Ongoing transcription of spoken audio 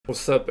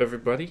What's up,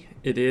 everybody?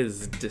 It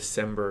is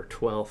December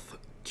 12th,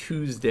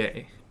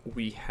 Tuesday.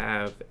 We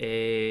have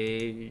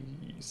a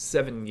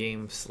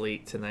 7-game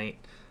slate tonight.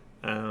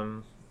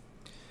 Not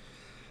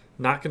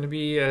going to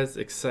be as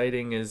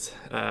exciting as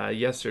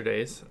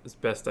yesterday's, as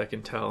best I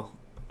can tell,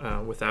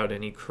 without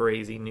any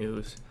crazy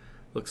news.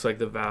 Looks like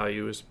the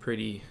value is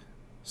pretty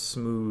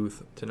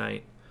smooth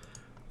tonight.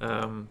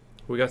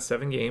 We got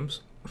 7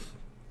 games,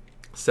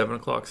 7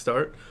 o'clock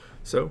start,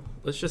 so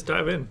let's just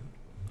dive in.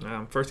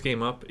 First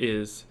game up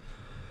is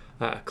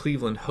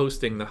Cleveland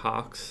hosting the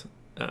Hawks.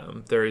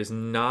 There is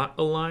not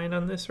a line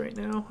on this right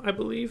now, I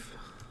believe.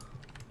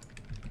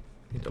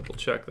 Let me double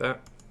check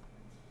that.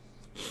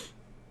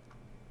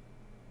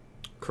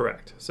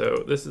 Correct.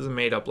 So this is a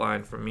made-up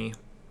line for me.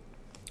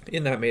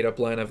 In that made-up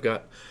line, I've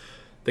got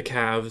the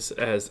Cavs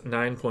as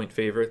 9-point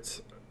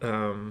favorites,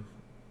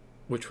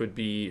 which would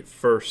be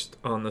first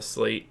on the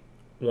slate,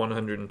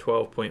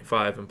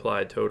 112.5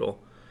 implied total.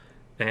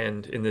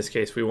 And in this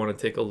case, we want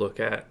to take a look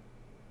at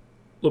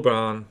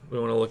LeBron. We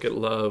want to look at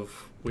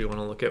Love. We want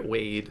to look at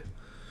Wade.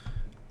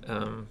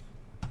 So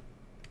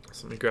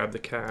let me grab the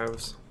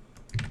Cavs.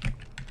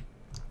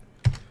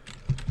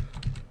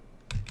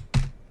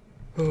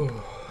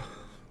 Oh.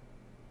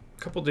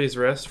 A couple days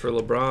rest for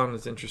LeBron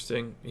is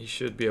interesting. He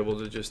should be able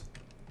to just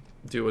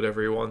do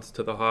whatever he wants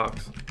to the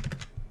Hawks.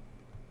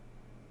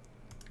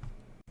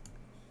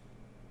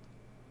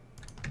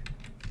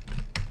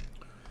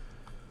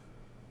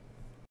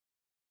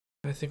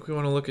 I think we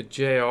want to look at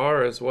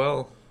JR as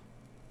well.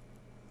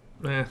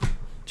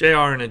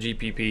 JR in a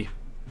GPP.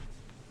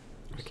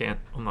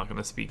 I'm not going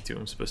to speak to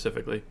him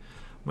specifically.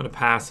 I'm going to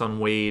pass on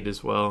Wade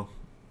as well.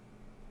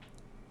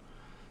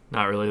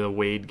 Not really the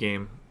Wade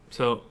game.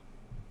 So,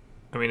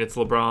 I mean, it's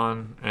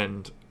LeBron,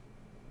 and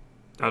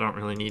I don't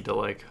really need to,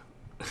 look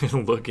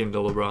into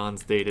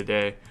LeBron's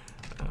day-to-day.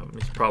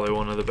 He's probably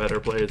one of the better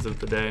plays of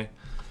the day.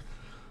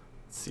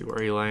 Let's see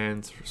where he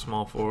lands for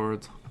small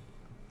forwards.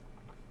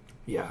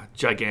 Yeah,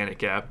 gigantic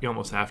gap. You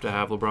almost have to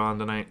have LeBron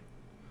tonight.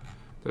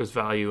 There's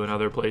value in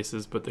other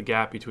places, but the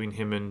gap between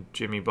him and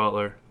Jimmy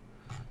Butler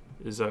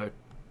is a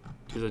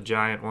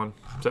giant one.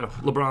 So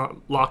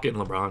LeBron, lock in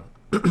LeBron.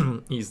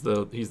 he's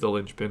the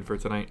linchpin for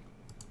tonight.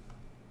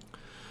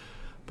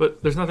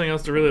 But there's nothing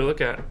else to really look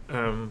at.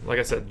 Like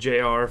I said,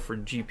 JR for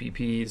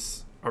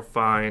GPPs are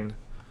fine.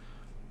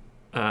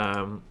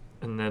 And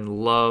then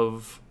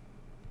Love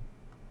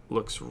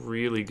looks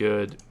really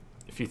good.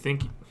 If you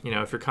think,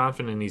 if you're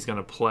confident he's going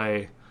to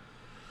play,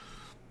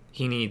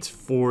 he needs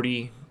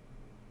 40,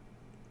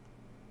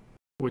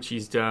 which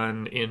he's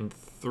done in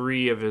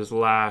 3 of his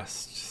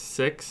last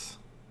 6.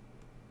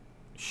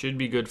 Should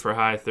be good for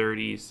high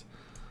 30s.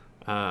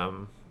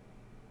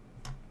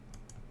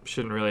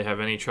 Shouldn't really have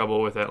any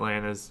trouble with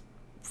Atlanta's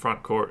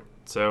front court.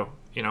 So,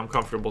 I'm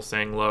comfortable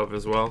saying Love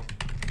as well.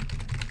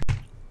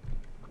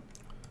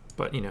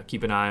 But,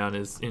 keep an eye on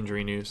his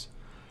injury news.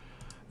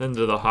 Then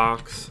to the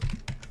Hawks.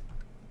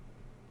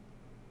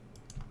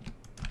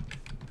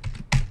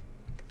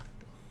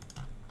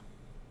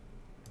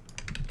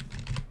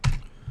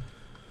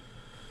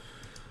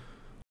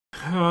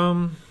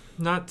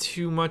 Not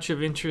too much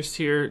of interest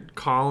here.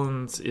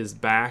 Collins is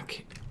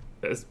back,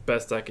 as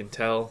best I can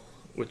tell,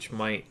 which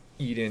might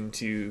eat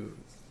into,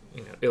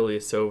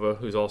 Ilyasova,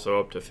 who's also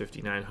up to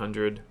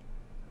 5,900.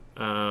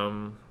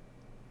 So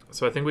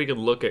I think we could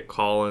look at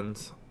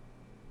Collins,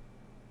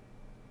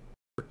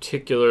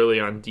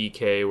 particularly on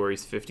DK, where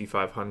he's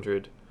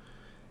 5,500.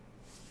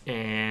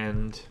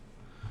 And,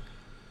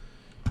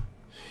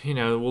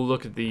 we'll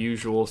look at the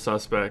usual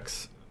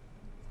suspects.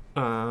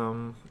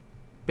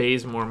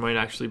 Bazemore might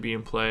actually be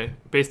in play.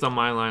 Based on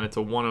my line, it's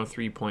a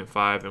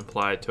 103.5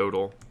 implied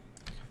total.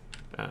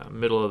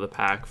 Middle of the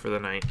pack for the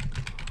night.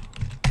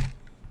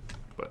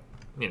 But,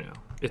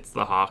 it's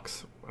the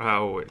Hawks.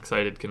 How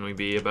excited can we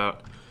be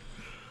about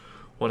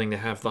wanting to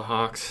have the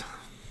Hawks?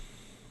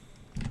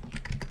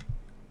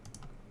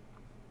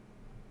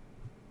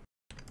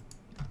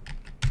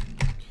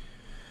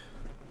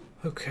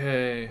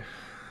 Okay.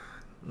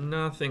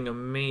 Nothing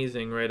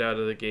amazing right out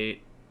of the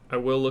gate. I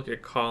will look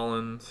at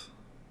Collins.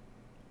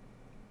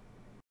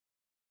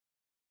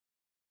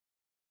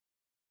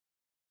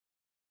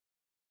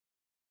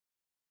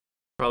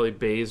 Probably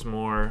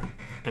Bazemore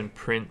and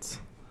Prince.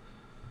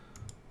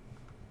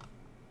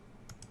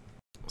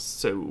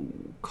 So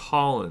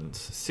Collins,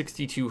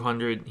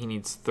 6,200. He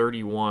needs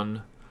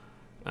 31.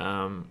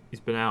 He's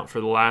been out for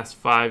the last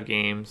 5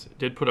 games.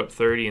 Did put up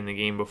 30 in the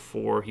game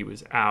before he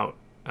was out.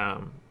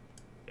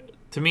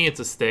 To me, it's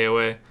a stay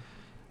away.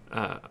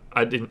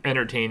 I didn't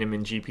entertain him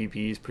in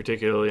GPPs,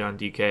 particularly on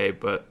DK,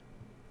 but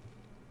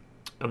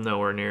I'm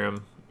nowhere near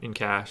him in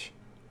cash.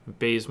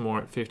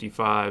 Bazemore at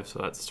 55, so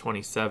that's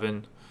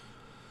 27.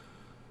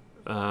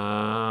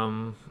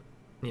 In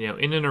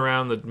and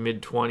around the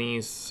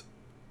mid-20s,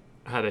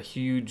 had a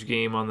huge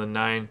game on the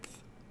 9th,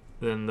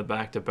 then the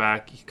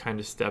back-to-back, he kind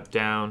of stepped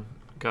down,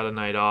 got a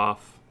night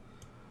off.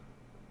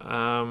 There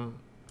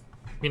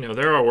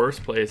are worse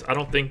plays. I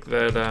don't think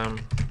that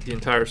the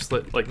entire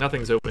slate,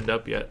 nothing's opened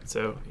up yet,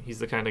 so he's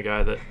the kind of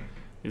guy that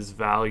is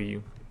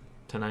value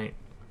tonight.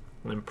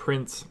 And then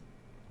Prince,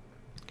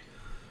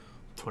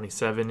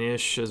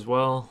 27-ish as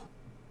well.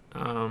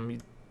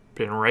 He's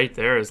been right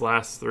there his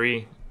last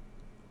 3.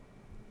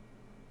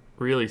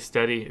 Really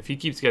steady. If he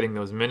keeps getting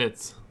those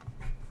minutes,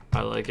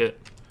 I like it.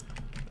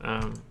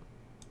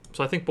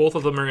 So I think both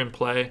of them are in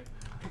play.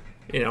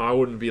 I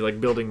wouldn't be like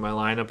building my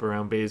lineup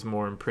around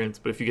Bazemore and Prince,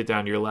 but if you get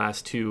down to your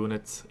last 2 and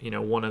it's,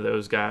 one of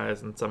those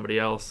guys and somebody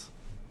else,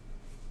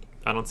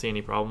 I don't see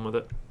any problem with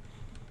it.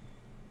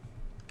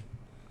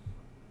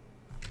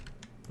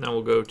 Now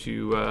we'll go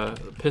to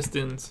the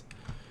Pistons.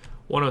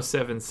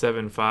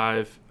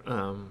 107.75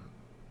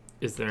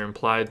 is their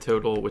implied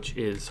total, which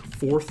is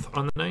 4th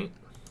on the night.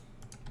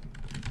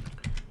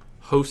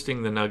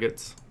 Hosting the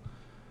Nuggets.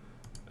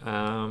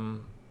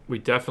 We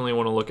definitely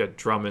want to look at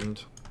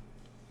Drummond.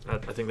 I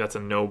think that's a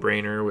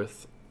no-brainer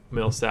with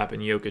Millsap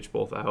and Jokic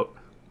both out.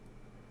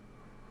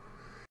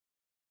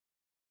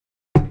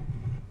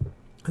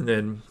 And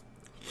then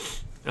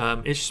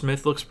Ish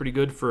Smith looks pretty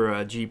good for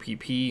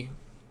GPP.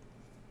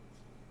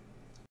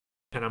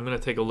 And I'm going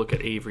to take a look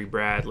at Avery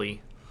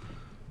Bradley.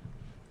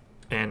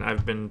 And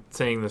I've been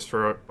saying this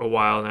for a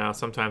while now.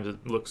 Sometimes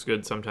it looks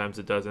good, sometimes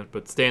it doesn't.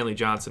 But Stanley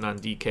Johnson on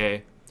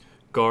DK,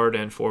 guard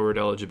and forward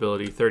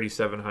eligibility,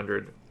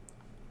 3,700.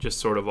 Just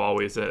sort of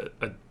always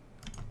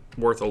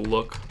worth a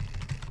look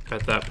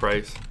at that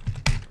price.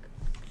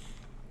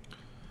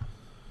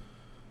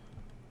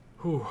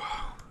 Whew.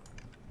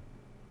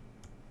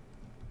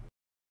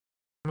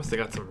 I must have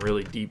got some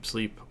really deep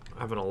sleep. I'm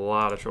having a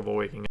lot of trouble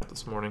waking up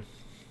this morning.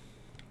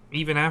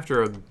 Even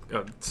after a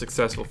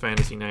successful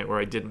fantasy night where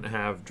I didn't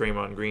have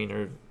Draymond Green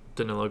or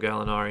Danilo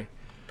Gallinari.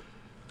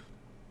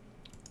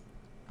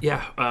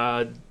 Yeah,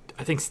 I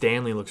think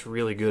Stanley looks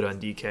really good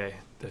on DK.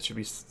 That should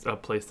be a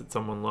place that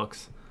someone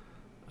looks.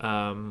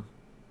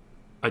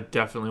 I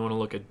definitely want to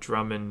look at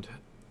Drummond,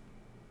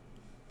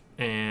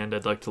 and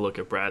I'd like to look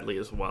at Bradley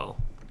as well.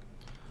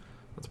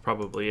 That's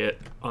probably it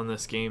on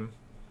this game.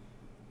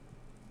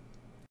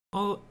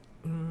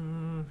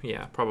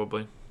 Yeah,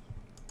 probably.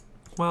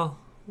 Well,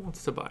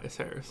 what's Tobias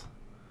Harris?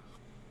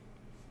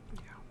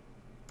 Yeah.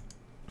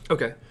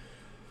 Okay.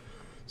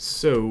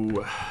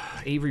 So,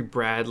 Avery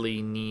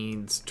Bradley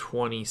needs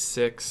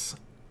 26,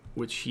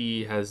 which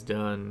he has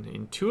done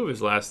in 2 of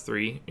his last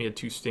 3. He had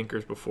 2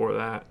 stinkers before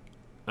that.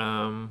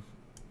 I'm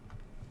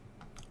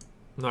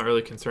not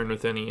really concerned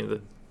with any of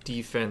the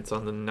defense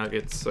on the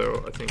Nuggets,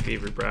 so I think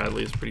Avery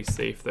Bradley is pretty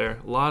safe there.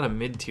 A lot of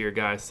mid-tier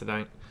guys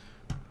tonight.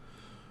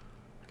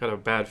 Got a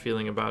bad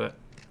feeling about it.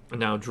 And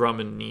now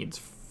Drummond needs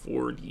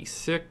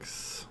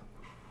 46.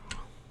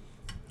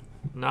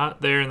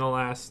 Not there in the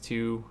last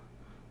 2,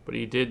 but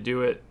he did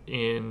do it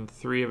in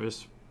 3 of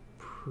his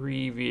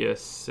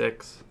previous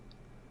 6.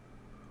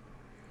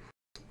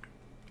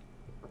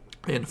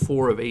 And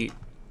 4 of 8.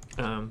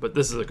 But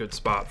this is a good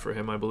spot for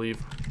him, I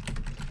believe.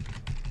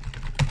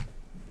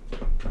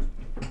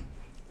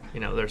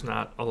 There's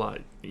not a lot.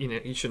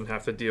 You shouldn't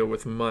have to deal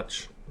with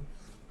much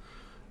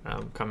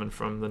coming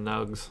from the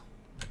Nugs.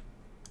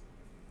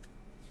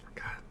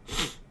 God,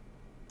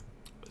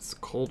 it's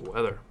cold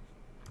weather.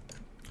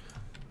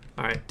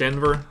 All right,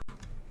 Denver.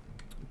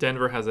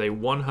 Denver has a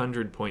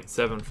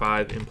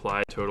 100.75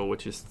 implied total,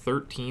 which is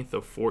 13th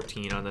of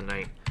 14 on the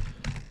night.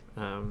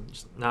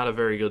 Just not a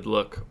very good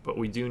look, but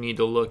we do need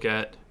to look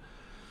at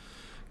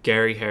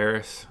Gary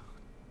Harris.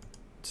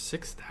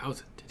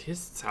 6,000. Did his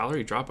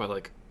salary drop by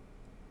like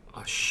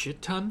a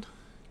shit ton?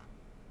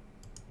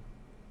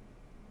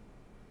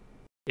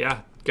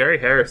 Yeah, Gary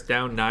Harris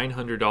down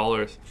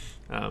 $900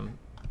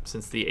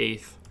 since the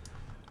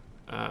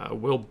 8th.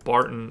 Will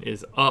Barton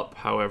is up,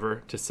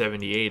 however, to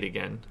 78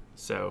 again.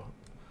 So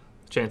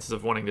chances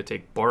of wanting to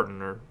take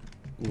Barton are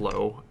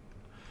low.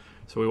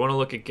 So we want to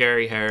look at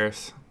Gary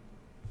Harris.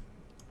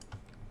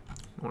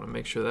 I want to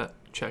make sure that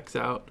checks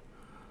out,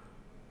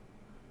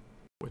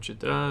 which it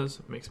does.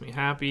 It makes me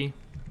happy.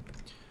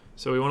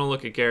 So we want to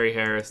look at Gary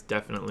Harris,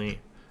 definitely.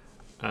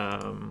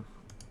 And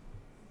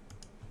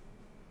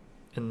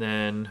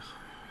then,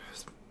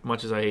 as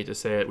much as I hate to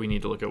say it, we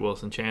need to look at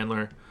Wilson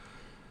Chandler.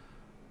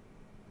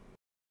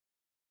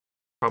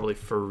 Probably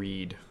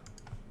Fareed.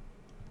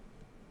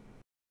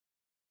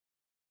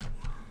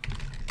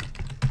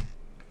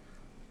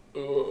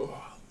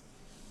 Oh,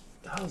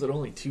 how is it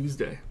only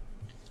Tuesday?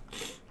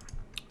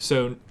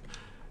 So,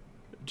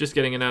 just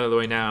getting it out of the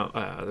way now,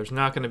 there's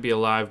not going to be a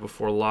live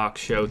before lock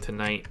show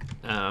tonight.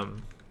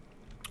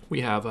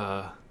 We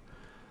have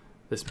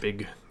this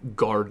big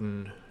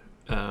garden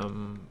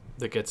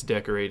that gets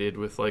decorated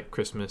with like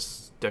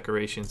Christmas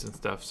decorations and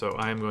stuff. So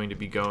I'm going to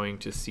be going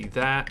to see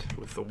that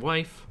with the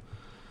wife,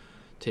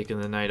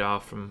 taking the night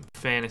off from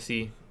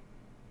fantasy,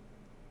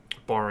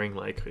 barring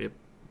like it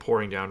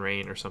pouring down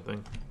rain or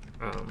something.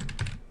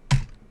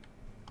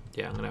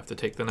 Yeah, I'm going to have to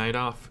take the night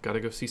off. Got to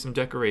go see some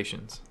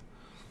decorations.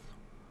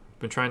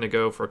 Been trying to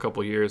go for a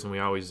couple years, and we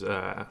always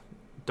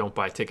don't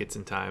buy tickets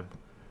in time.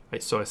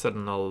 So I set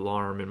an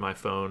alarm in my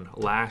phone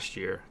last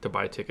year to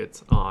buy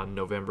tickets on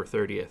November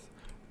 30th.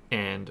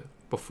 And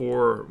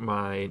before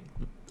my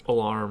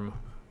alarm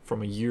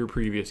from a year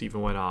previous even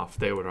went off,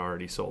 they were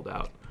already sold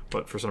out.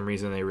 but for some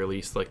reason they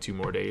released like 2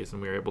 more days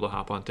and we were able to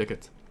hop on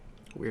tickets.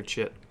 Weird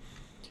shit.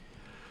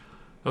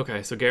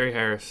 Okay, so Gary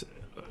Harris,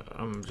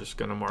 I'm just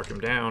going to mark him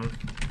down.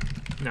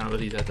 Now that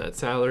he's at that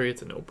salary,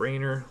 it's a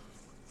no-brainer.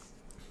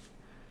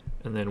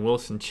 And then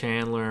Wilson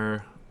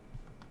Chandler,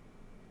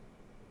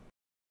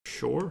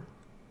 sure.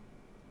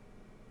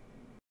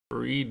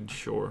 Fareed,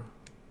 sure.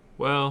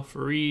 Well,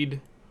 Fareed,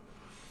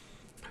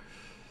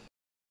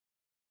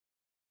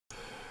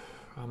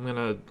 I'm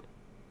gonna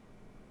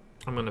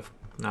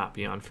not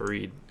be on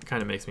Fareed. It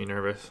kind of makes me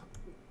nervous.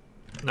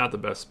 Not the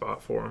best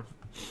spot for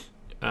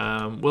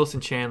him.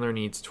 Wilson Chandler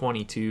needs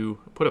 22.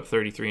 Put up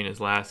 33 in his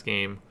last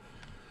game,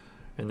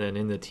 and then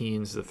in the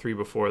teens the 3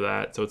 before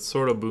that. So it's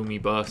sort of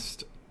boomy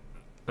bust.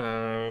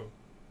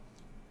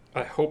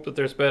 I hope that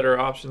there's better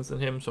options than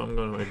him, so I'm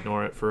going to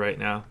ignore it for right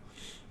now.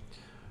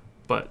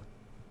 But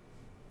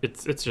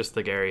it's just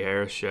the Gary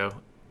Harris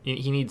show.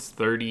 He needs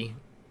 30.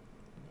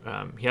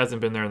 He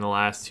hasn't been there in the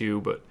last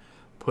 2, but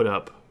put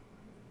up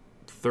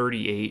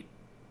 30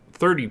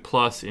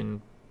 plus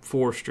in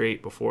 4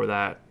 straight before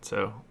that.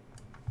 So,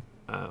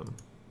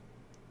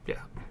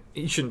 yeah,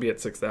 he shouldn't be at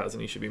 6,000.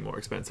 He should be more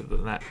expensive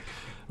than that.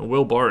 And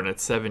Will Barton at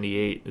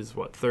 78 is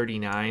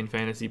 39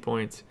 fantasy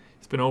points.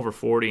 He's been over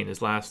 40 in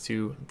his last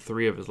 2,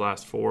 3 of his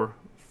last 4,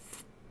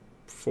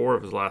 4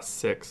 of his last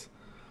 6.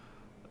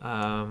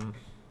 I'd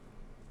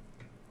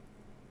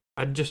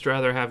just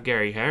rather have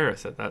Gary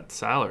Harris at that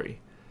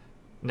salary.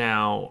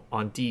 Now,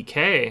 on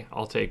DK,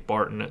 I'll take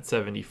Barton at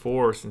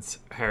 74 since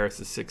Harris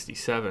is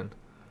 67.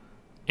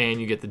 And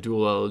you get the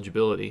dual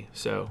eligibility.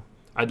 So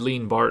I'd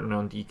lean Barton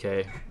on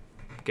DK,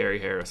 Gary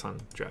Harris on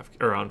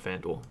on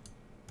FanDuel.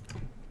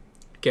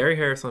 Gary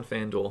Harris on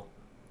FanDuel,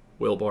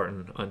 Will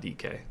Barton on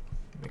DK.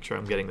 Make sure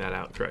I'm getting that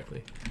out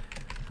correctly.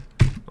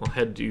 We'll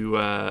head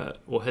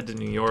to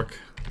New York,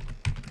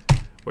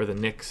 where the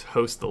Knicks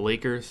host the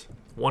Lakers.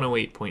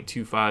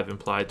 108.25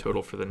 implied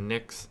total for the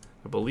Knicks.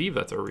 I believe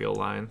that's a real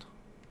line.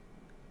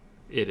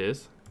 It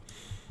is.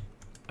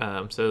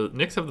 So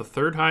Knicks have the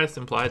 3rd highest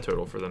implied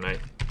total for the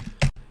night.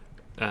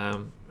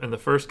 And the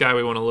first guy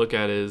we want to look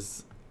at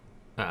is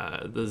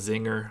the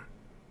Zinger.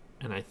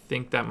 And I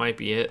think that might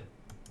be it.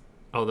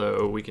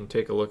 Although we can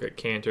take a look at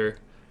Cantor.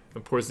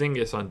 And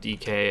Porzingis on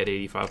DK at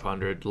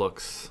 8,500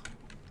 looks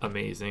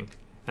amazing.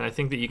 And I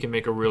think that you can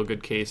make a real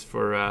good case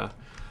for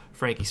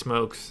Frankie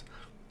Smokes,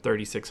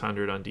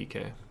 3,600 on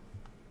DK.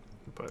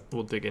 But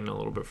we'll dig in a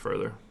little bit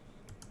further.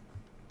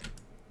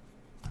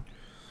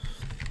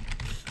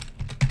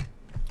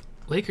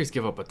 Lakers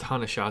give up a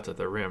ton of shots at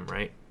the rim,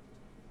 right?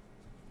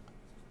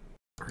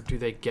 Or do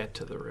they get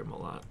to the rim a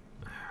lot?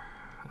 I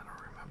don't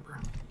remember.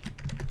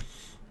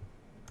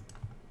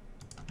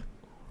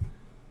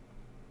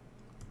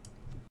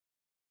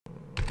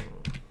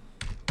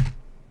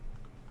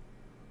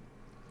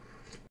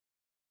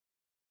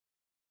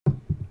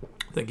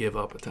 They give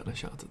up a ton of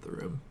shots at the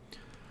rim.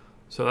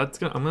 So I'm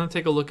gonna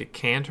take a look at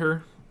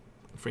Cantor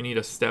if we need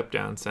a step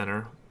down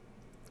center.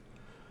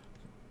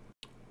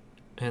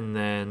 And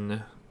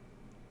then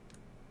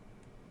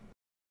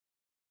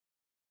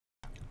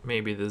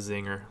maybe the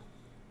Zinger.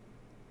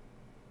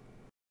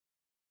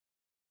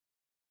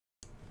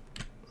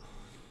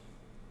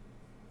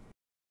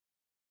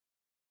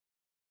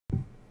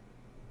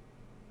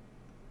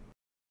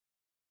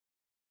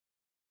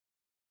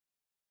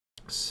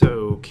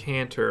 So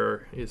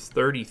Cantor is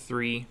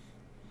 33.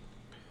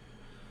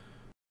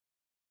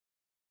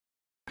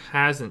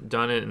 Hasn't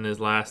done it in his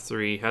last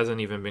 3.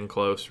 Hasn't even been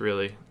close,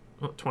 really.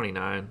 Well,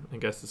 29. I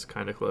guess it's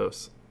kind of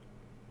close.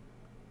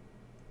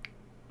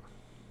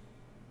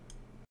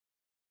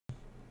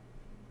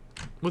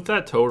 With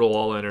that total,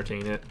 I'll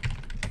entertain it.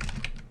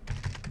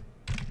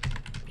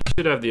 He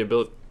should have the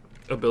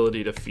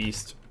ability to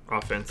feast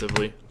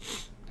offensively.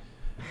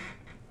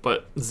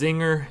 But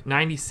Zinger,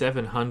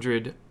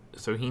 9,700.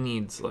 So he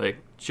needs like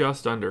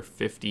just under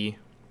 50.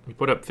 He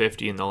put up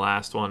 50 in the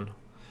last one.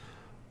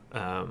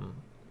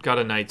 Got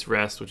a night's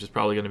rest, which is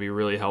probably going to be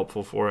really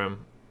helpful for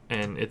him.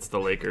 And it's the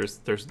Lakers.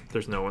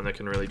 There's no one that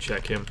can really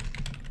check him.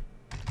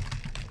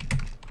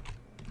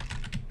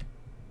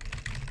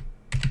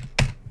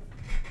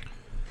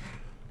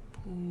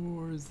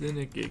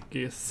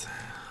 Porzingis.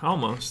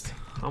 Almost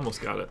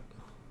got it.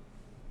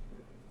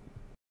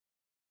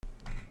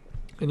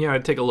 And yeah,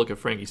 I'd take a look at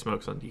Frankie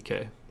Smokes on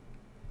DK.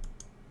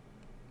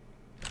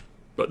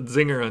 But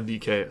Zinger on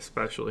DK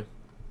especially.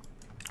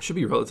 Should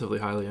be relatively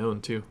highly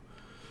owned too.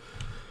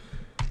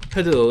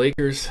 Head to the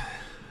Lakers.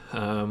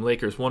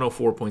 Lakers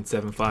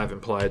 104.75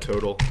 implied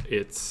total.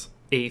 It's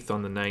 8th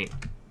on the night.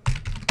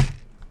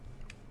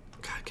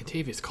 God,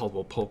 Kentavious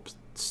Caldwell-Pope's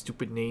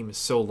stupid name is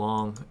so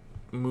long.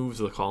 It moves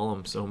the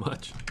column so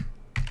much.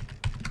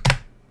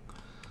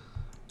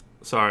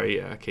 Sorry,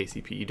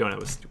 KCP, you don't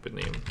have a stupid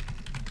name.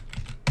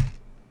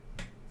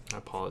 I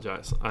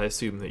apologize. I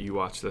assume that you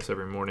watch this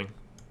every morning.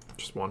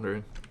 Just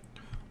wondering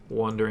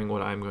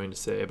what I'm going to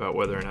say about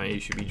whether or not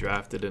you should be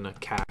drafted in a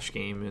cash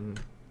game in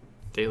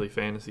daily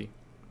fantasy.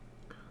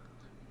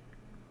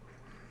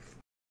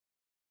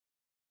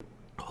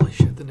 Holy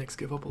shit, the Knicks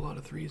give up a lot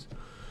of threes.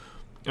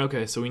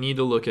 Okay, so we need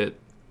to look at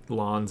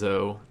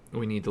Lonzo.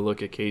 We need to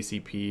look at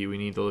KCP. We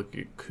need to look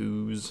at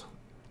Kuz.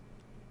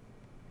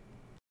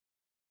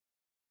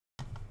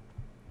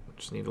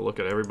 Just need to look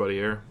at everybody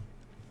here.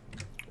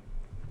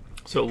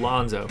 So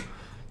Lonzo,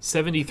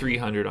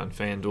 7,300 on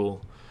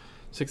FanDuel,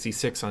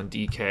 66 on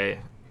DK.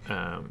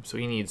 So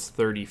he needs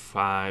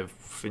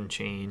 35 and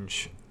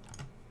change.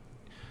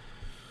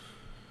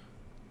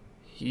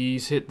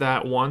 He's hit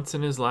that once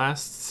in his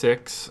last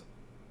 6.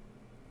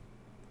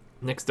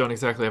 Knicks don't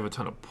exactly have a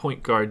ton of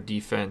point guard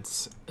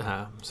defense,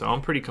 so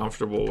I'm pretty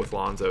comfortable with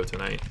Lonzo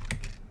tonight.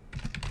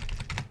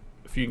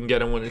 If you can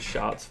get him when his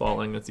shot's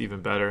falling, that's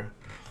even better.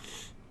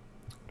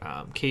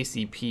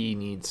 KCP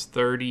needs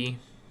 30.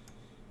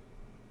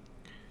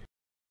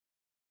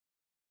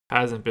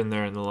 Hasn't been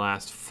there in the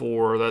last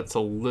 4. That's a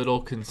little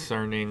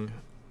concerning.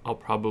 I'll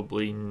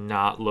probably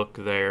not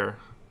look there.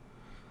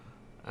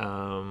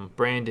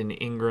 Brandon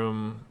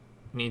Ingram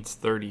needs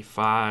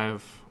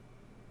 35.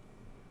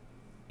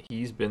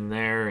 He's been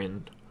there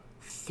in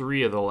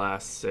 3 of the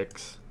last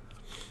 6.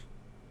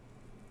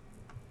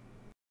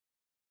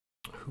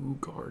 Who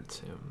guards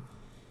him?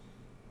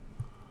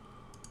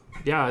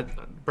 Yeah,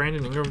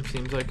 Brandon Ingram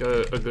seems like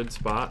a good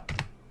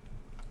spot.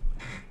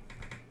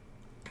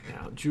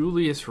 Now,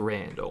 Julius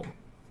Randle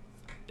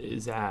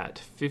is at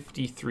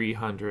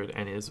 5,300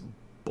 and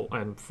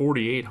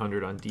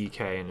 4,800 on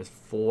DK and is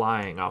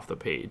flying off the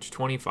page.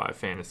 25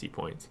 fantasy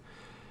points,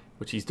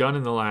 which he's done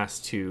in the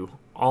last 2,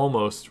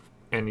 almost,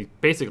 and he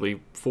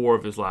basically 4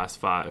 of his last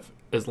 5.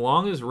 As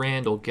long as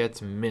Randle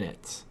gets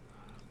minutes,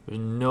 there's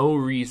no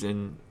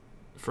reason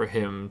for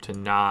him to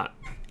not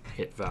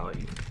hit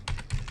value.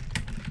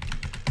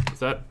 Does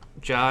that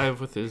jive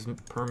with his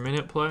per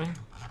minute play?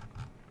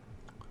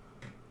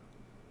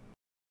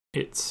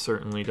 It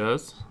certainly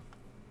does.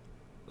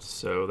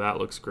 So that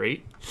looks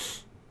great.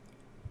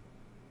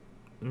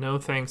 No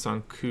thanks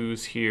on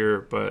Kuz here,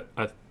 but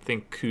I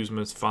think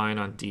Kuzma's fine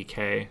on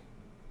DK.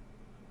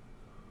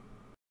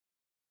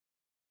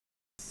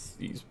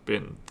 He's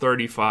been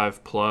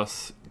 35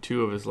 plus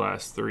 2 of his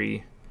last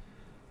 3.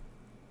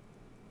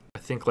 I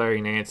think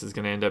Larry Nance is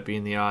going to end up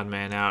being the odd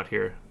man out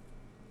here.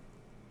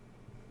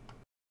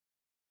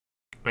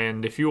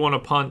 And if you want to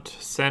punt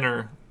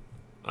center,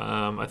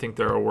 I think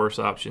there are worse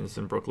options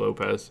than Brook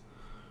Lopez.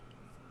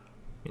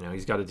 You know,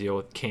 he's got to deal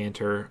with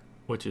Cantor,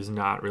 which is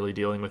not really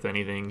dealing with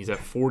anything. He's at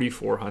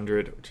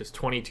 4,400, which is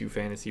 22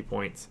 fantasy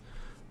points.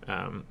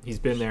 He's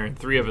been there in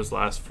 3 of his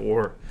last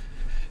 4.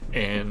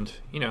 And,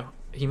 you know,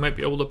 he might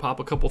be able to pop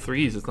a couple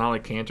threes. It's not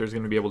like Cantor's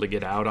going to be able to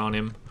get out on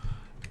him.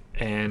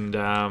 And,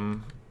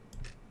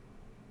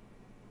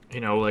 you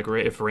know, like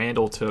if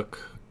Randall took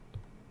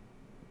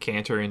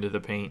Cantor into the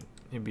paint,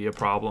 it'd be a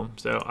problem.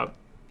 So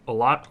a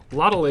lot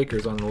of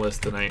Lakers on the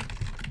list tonight.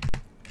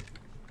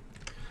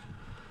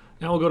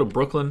 Now we'll go to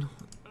Brooklyn.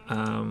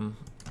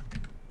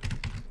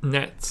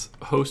 Nets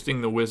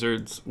hosting the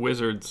Wizards.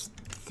 Wizards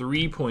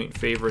 3-point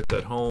favorites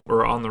at home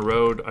or on the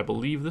road. I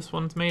believe this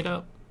one's made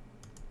up.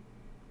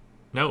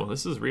 No,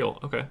 this is real.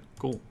 Okay,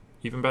 cool.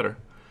 Even better.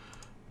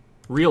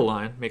 Real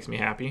line makes me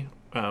happy.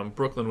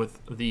 Brooklyn with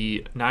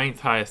the 9th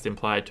highest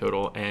implied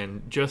total.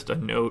 And just a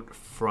note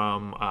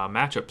from a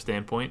matchup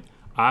standpoint,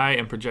 I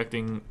am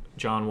projecting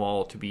John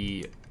Wall to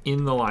be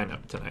in the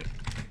lineup tonight.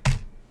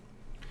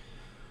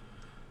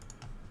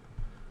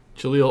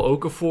 Jahlil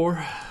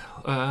Okafor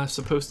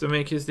supposed to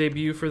make his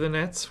debut for the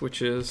Nets,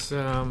 which is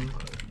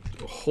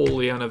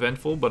wholly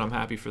uneventful, but I'm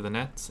happy for the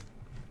Nets.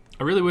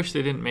 I really wish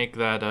they didn't make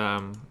that,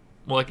 well,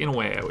 like in a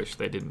way I wish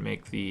they didn't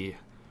make the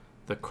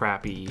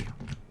crappy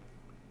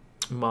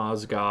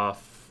Mozgov,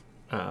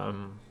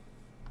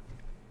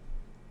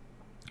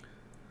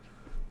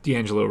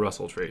 D'Angelo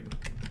Russell trade.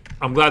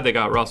 I'm glad they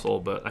got Russell,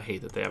 but I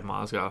hate that they have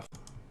Mozgov.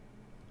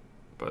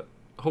 But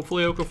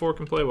hopefully Okafor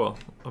can play well.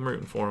 I'm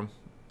rooting for him.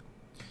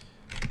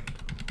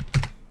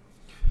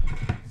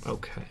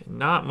 Okay,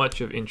 not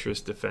much of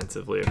interest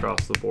defensively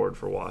across the board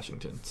for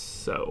Washington.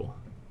 So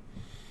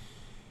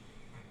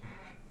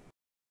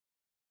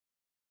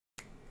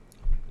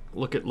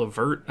look at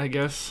LeVert, I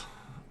guess.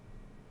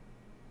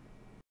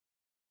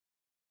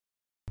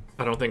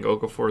 I don't think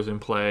Okafor's in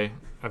play.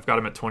 I've got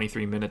him at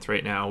 23 minutes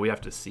right now. We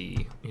have to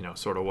see, you know,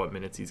 sort of what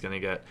minutes he's going to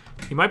get.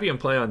 He might be in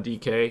play on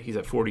DK. He's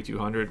at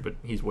 4,200, but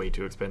he's way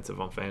too expensive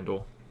on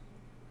FanDuel.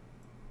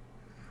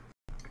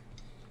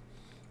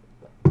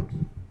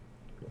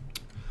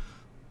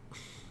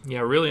 Yeah,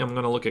 really, I'm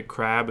going to look at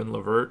Crabbe and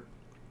LeVert.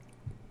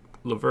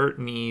 LeVert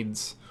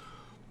needs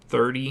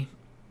 30,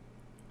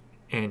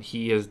 and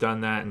he has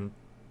done that in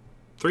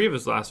 3 of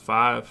his last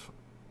 5.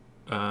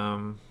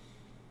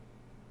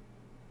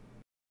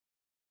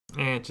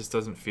 It just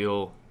doesn't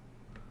feel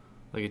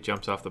like it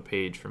jumps off the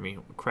page for me.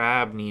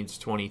 Crabbe needs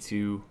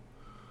 22.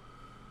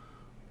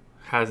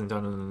 Hasn't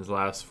done it in his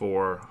last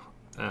 4.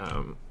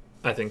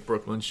 I think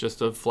Brooklyn's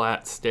just a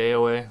flat stay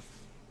away.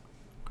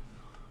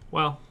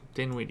 Well,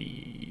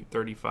 Dinwiddie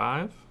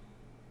 35.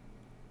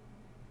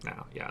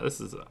 Now, yeah,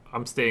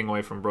 I'm staying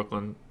away from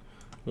Brooklyn.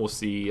 We'll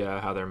see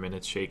how their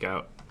minutes shake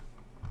out.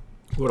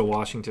 Go to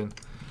Washington.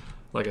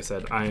 Like I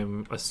said, I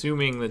am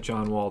assuming that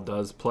John Wall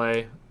does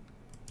play.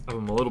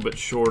 I'm a little bit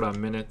short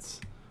on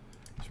minutes.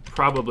 It's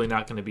probably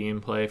not going to be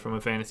in play from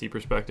a fantasy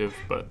perspective,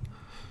 but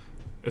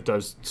it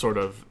does sort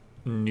of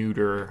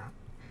neuter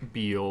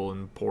Beal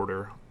and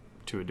Porter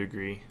to a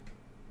degree.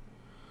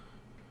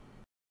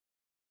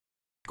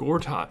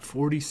 Gortat,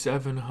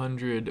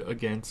 4,700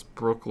 against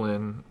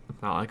Brooklyn.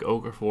 It's not like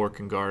Okafor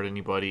can guard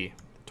anybody.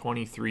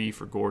 23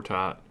 for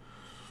Gortat.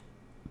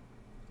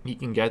 He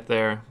can get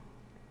there.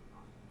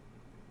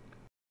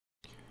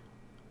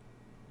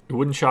 It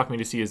wouldn't shock me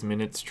to see his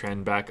minutes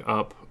trend back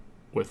up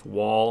with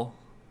Wall.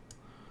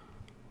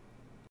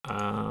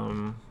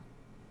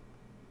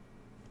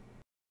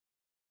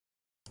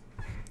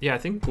 Yeah, I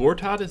think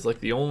Gortat is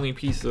like the only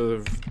piece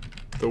of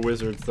the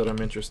Wizards that I'm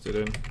interested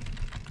in.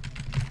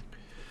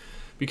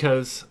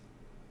 Because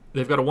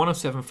they've got a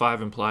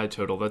 107.5 implied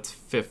total. That's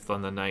 5th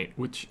on the night,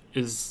 which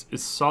is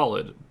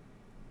solid.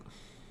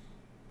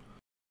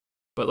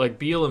 But like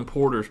Beal and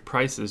Porter's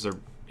prices are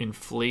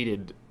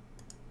inflated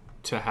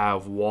to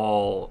have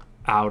Wall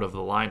out of the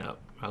lineup.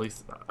 At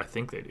least I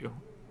think they do.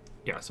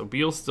 Yeah, so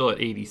Beal's still at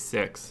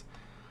 86.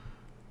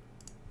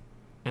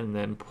 And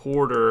then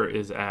Porter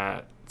is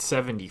at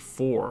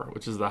 74,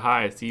 which is the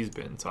highest he's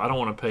been. So I don't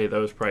want to pay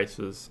those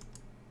prices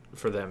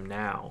for them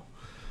now.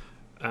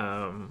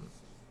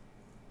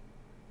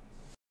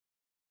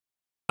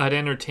 I'd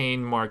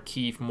entertain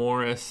Markieff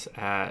Morris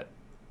at...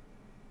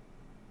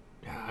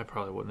 Yeah, I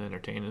probably wouldn't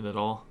entertain it at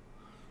all.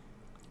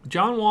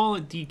 John Wall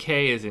at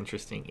DK is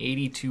interesting.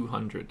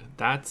 8,200.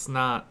 That's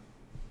not...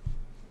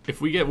 If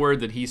we get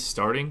word that he's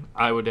starting,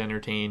 I would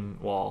entertain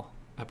Wall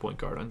at point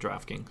guard on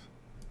DraftKings.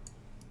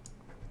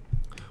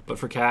 But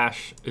for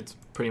cash, it's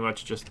pretty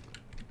much just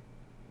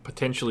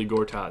potentially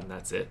Gortat, and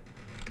that's it.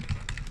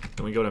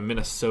 Then we go to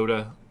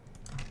Minnesota.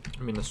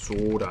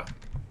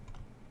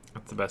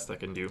 That's the best I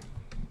can do.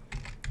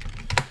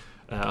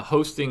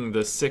 Hosting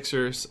the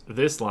Sixers.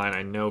 This line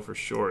I know for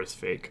sure is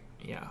fake.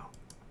 Yeah.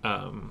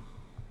 I'm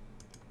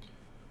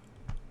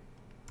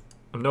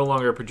no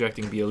longer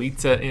projecting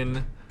Bielitsa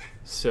in.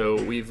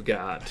 So we've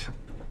got...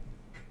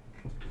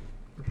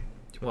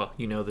 Well,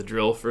 you know the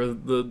drill for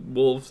the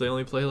Wolves. They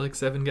only play like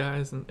 7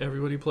 guys, and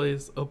everybody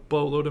plays a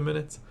boatload of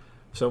minutes.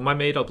 So my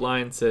made-up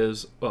line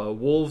says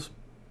Wolves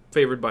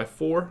favored by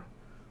 4,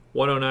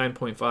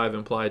 109.5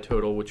 implied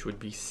total, which would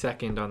be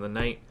second on the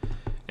night.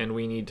 And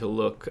we need to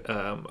look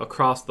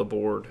across the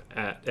board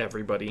at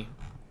everybody.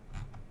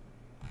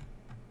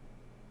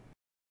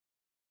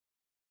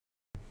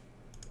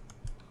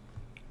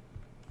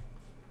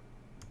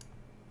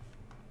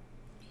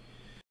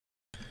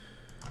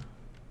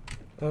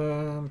 What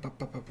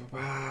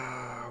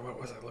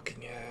was I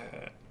looking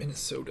at?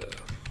 Minnesota.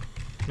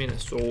 I'm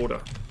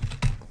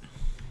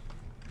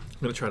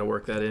going to try to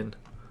work that in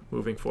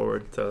moving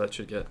forward, so that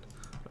should get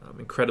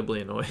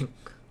incredibly annoying.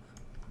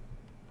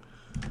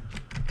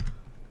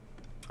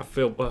 I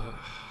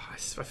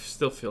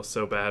still feel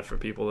so bad for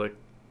people that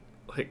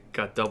like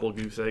got double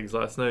goose eggs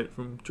last night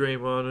from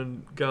Draymond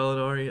and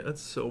Gallinari.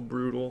 That's so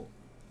brutal.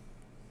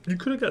 You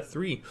could have got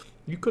 3.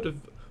 You could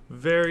have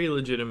very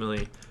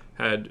legitimately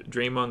had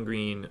Draymond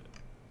Green,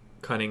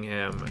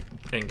 Cunningham,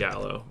 and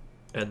Gallo,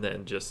 and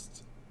then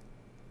just,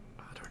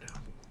 I don't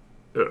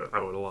know.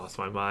 I would have lost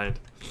my mind.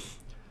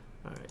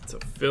 All right, so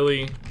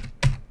Philly.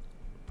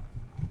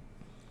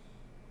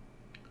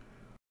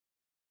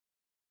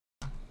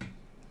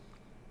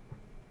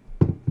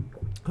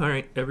 All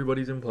right,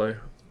 everybody's in play.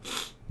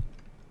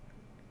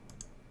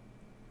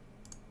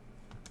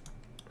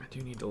 I do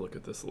need to look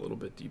at this a little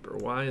bit deeper.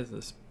 Why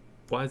is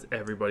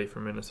everybody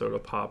from Minnesota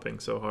popping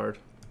so hard?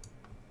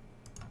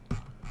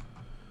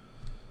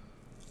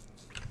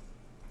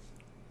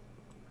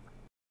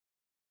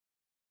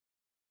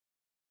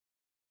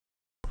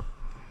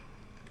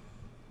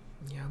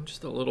 Yeah, I'm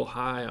just a little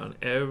high on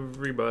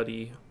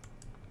everybody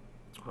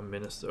on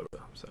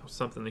Minnesota, so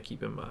something to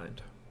keep in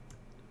mind.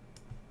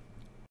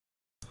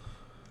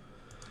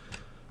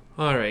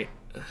 All right,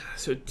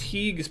 so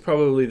Teague is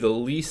probably the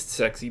least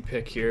sexy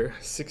pick here,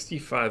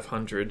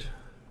 6,500.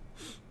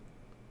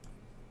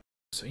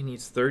 So he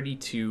needs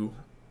 32.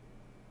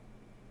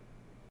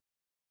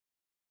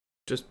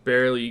 Just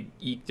barely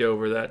eked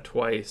over that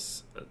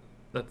twice.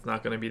 That's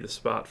not going to be the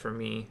spot for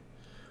me.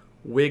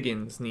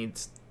 Wiggins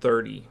needs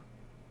 30.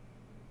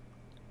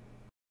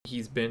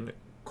 He's been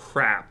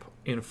crap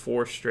in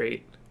 4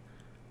 straight.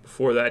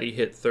 Before that, he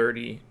hit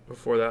 30.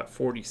 Before that,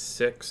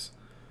 46.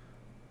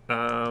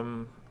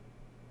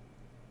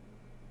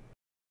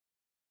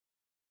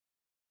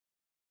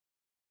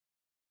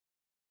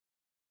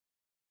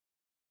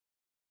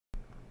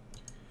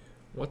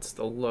 What's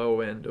the low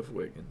end of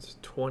Wiggins?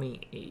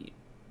 28.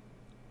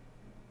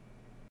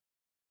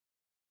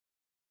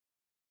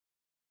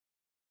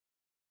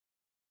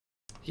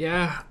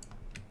 Yeah.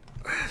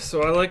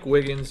 So I like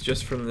Wiggins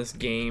just from this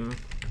game.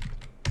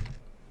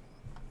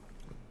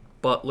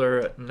 Butler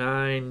at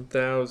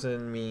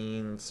 9,000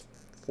 means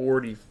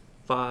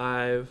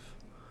 45.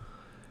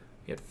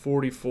 He had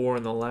 44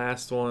 in the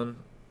last one.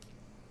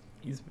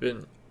 He's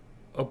been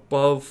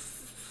above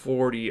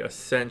 40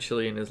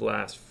 essentially in his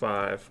last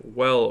 5.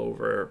 Well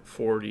over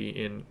 40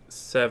 in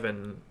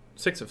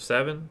 6 of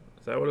 7.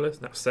 Is that what it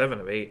is? No, 7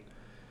 of 8.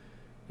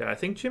 Yeah, I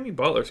think Jimmy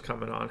Butler's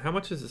coming on. How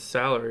much has his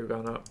salary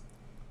gone up?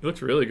 He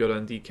looks really good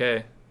on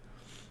DK.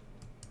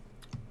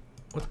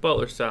 What's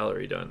Butler's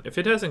salary done? If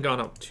it hasn't gone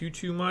up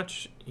too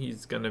much,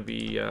 he's going to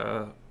be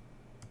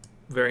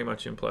very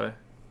much in play.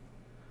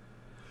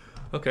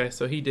 Okay,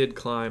 so he did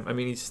climb. I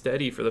mean, he's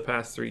steady for the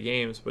past 3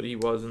 games, but he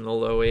was in the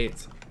low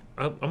 8s.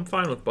 I'm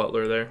fine with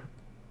Butler there.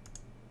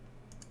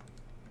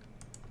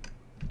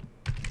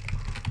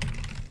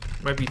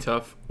 Might be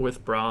tough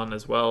with Braun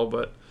as well,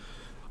 but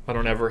I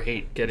don't ever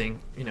hate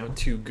getting,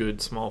 2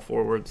 good small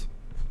forwards.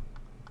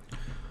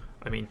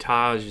 I mean,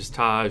 Taj is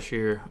Taj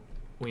here.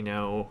 We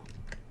know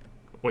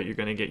what you're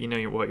going to get. You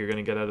know what you're going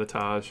to get out of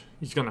Taj.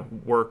 He's going to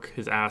work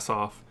his ass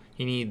off.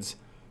 He needs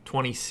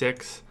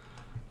 26.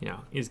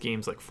 His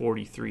game's like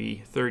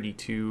 43,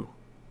 32.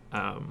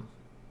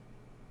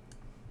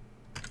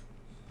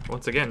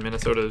 Once again,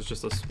 Minnesota is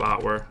just a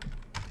spot where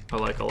I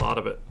like a lot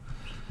of it.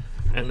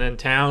 And then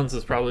Towns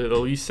is probably the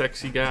least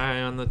sexy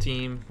guy on the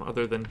team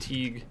other than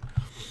Teague.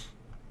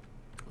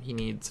 He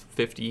needs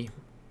 50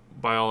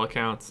 by all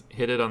accounts.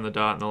 Hit it on the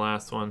dot in the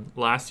last one.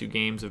 Last 2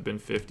 games have been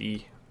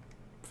 50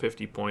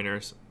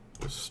 pointers.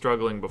 Was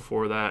struggling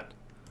before that.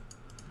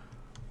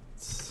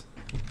 It's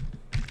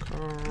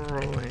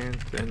Karl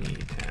Anthony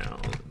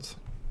Towns.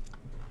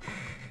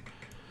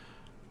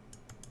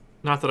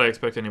 Not that I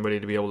expect anybody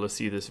to be able to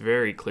see this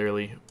very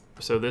clearly.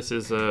 So this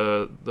is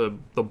the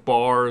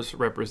bars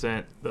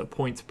represent the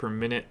points per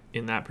minute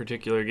in that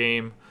particular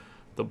game.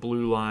 The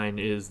blue line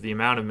is the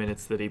amount of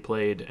minutes that he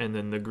played, and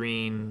then the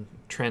green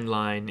trend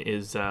line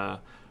is a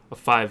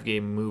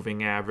 5-game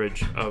moving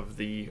average of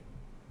the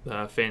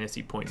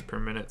fantasy points per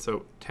minute.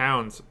 So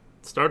Towns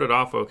started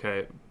off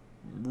okay,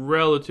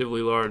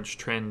 relatively large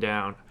trend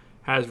down,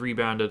 has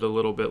rebounded a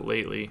little bit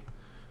lately,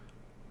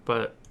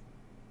 but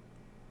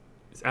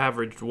he's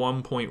averaged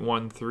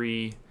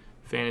 1.13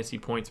 fantasy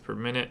points per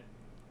minute,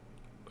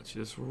 which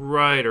is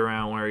right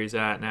around where he's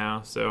at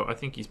now. So I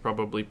think he's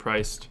probably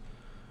priced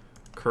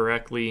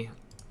correctly,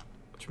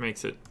 which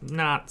makes it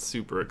not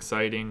super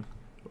exciting.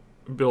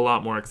 A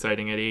lot more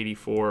exciting at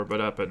 84,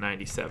 but up at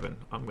 97.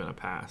 I'm going to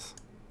pass.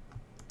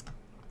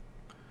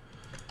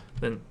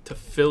 Then to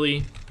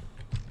Philly.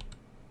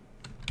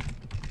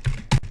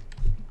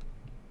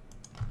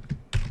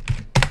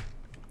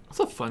 It's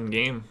a fun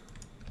game.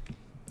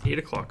 8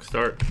 o'clock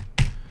start.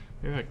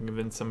 Maybe I can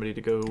convince somebody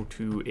to go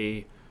to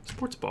a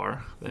sports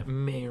bar that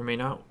may or may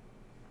not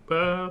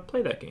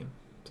play that game,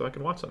 so I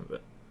can watch some of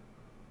it.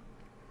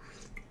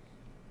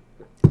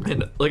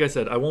 And like I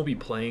said, I won't be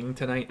playing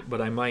tonight,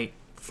 but I might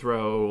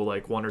throw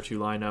like 1 or 2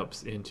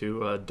 lineups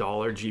into a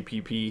dollar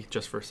GPP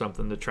just for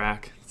something to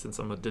track, since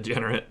I'm a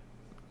degenerate.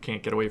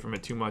 Can't get away from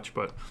it too much,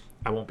 but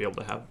I won't be able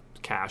to have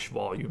cash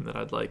volume that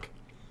I'd like.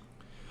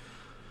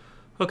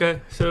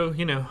 Okay, so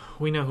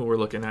we know who we're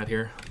looking at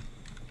here.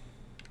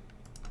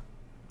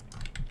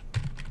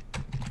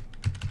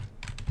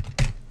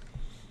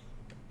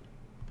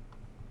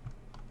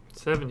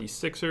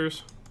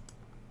 '76ers.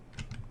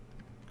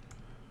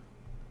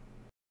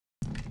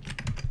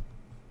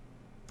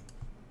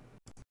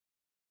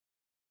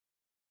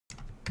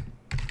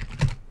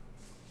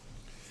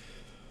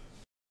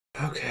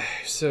 Okay,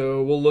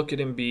 so we'll look at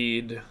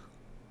Embiid.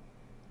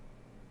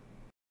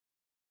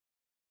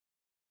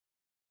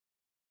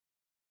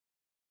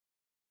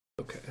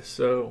 Okay,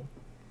 so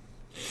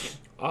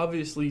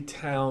obviously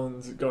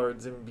Towns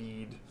guards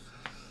Embiid.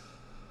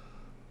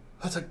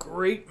 That's a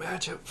great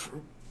matchup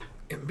for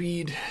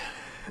Embiid.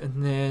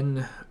 And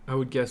then I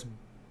would guess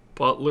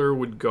Butler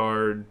would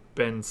guard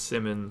Ben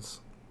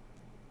Simmons.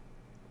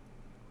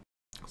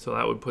 So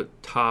that would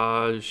put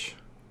Taj.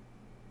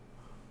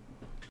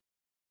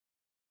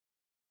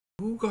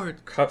 Who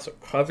guards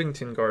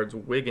Covington guards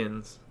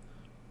Wiggins?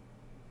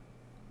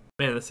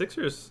 Man, the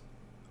Sixers.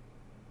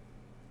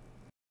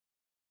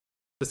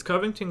 Does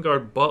Covington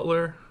guard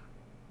Butler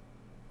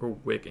or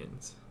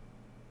Wiggins?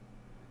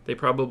 They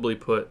probably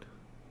put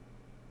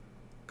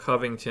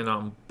Covington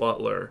on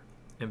Butler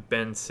and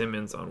Ben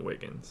Simmons on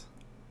Wiggins,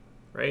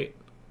 right?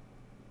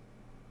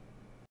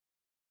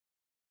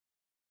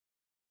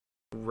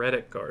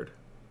 Redick guard.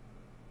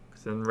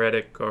 Because then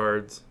Redick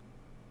guards.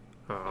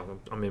 Oh,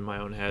 I'm in my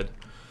own head.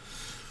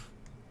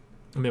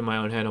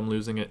 I'm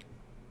losing it.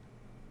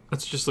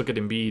 Let's just look at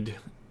Embiid,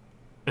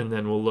 and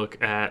then we'll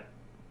look at,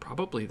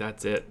 probably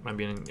that's it. I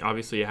mean,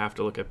 obviously you have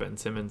to look at Ben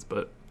Simmons,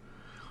 but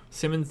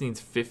Simmons needs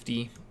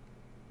 50.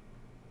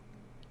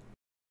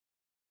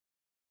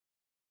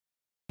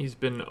 He's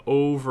been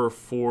over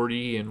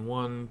 40 in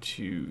 1,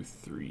 2,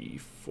 3,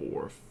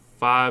 4,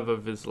 5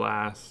 of his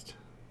last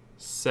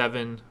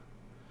 7.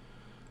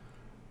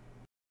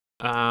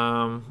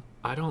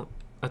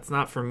 That's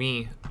not for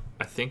me.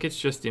 I think it's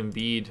just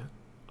Embiid.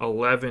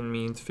 11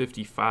 means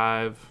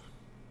 55.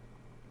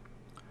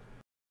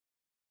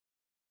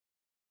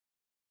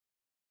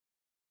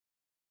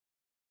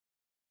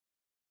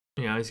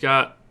 He's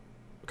got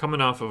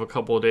coming off of a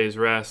couple of days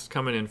rest,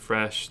 coming in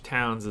fresh.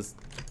 Towns is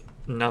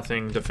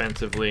nothing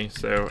defensively,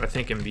 so I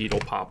think Embiid will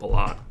pop a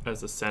lot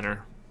as a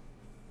center.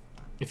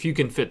 If you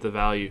can fit the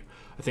value.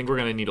 I think we're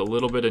going to need a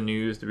little bit of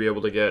news to be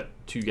able to get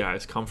two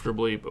guys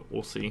comfortably, but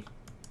we'll see.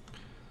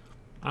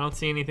 I don't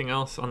see anything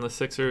else on the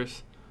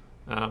Sixers.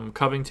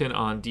 Covington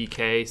on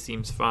DK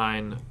seems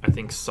fine. I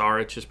think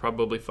Saric is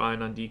probably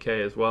fine on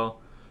DK as well.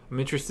 I'm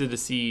interested to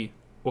see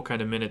what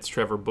kind of minutes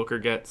Trevor Booker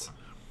gets,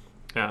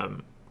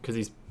 because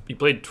he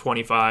played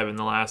 25 in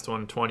the last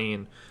one, 20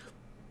 in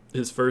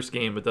his first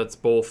game, but that's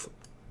both,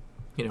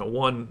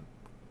 one,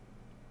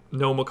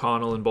 no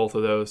McConnell in both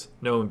of those,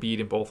 no Embiid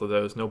in both of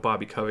those, no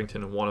Bobby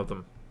Covington in one of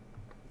them.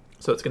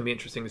 So it's going to be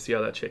interesting to see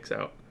how that shakes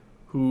out.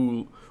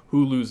 Who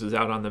loses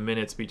out on the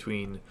minutes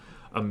between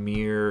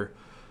Amir,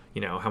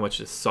 how much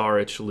does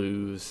Saric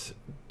lose?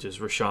 Does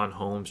Rashawn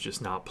Holmes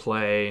just not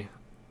play?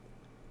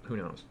 Who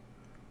knows?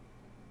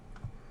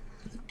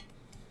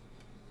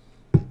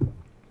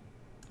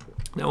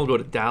 Now we'll go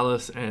to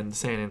Dallas and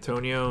San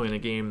Antonio in a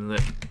game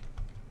that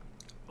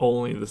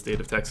only the state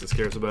of Texas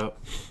cares about.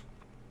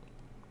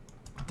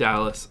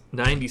 Dallas,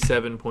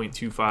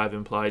 97.25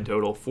 implied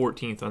total,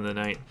 14th on the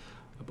night.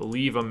 I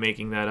believe I'm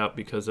making that up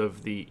because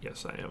of the...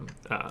 Yes, I am.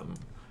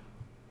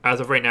 As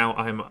of right now,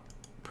 I'm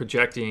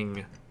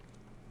projecting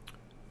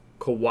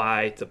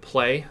Kawhi to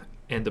play,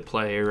 and to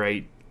play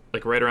right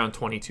around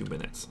 22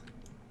 minutes.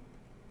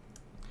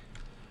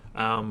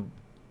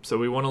 So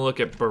we want to look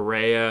at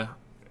Barea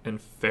and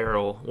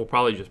Farrell. Well,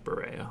 probably just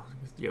Barea.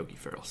 Yogi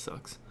Ferrell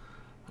sucks.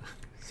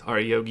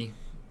 Sorry, Yogi.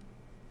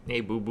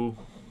 Hey, boo-boo.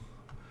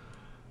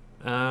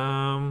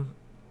 Yeah,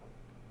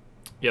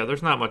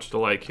 there's not much to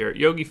like here.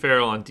 Yogi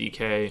Ferrell on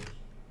DK,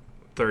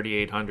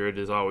 3,800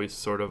 is always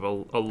sort of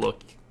a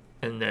look.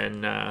 And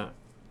then our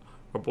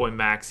boy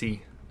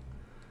Maxey,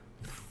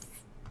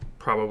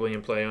 probably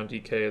in play on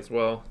DK as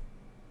well.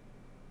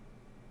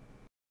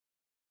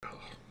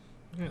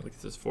 Yeah, at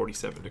least it's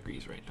 47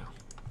 degrees right now.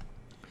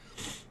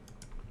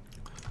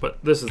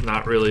 But this is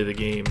not really the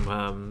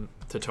game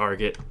to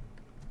target.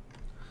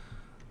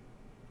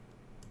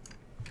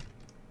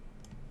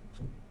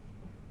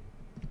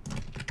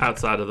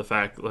 Outside of the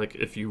fact,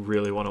 if you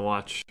really want to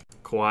watch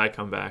Kawhi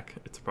come back,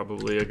 it's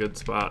probably a good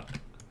spot.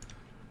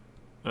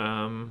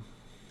 I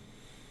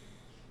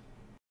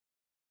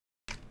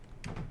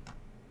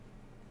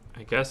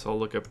guess I'll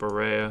look at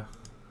Barea.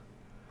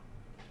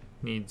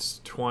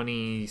 Needs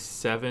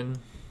 27.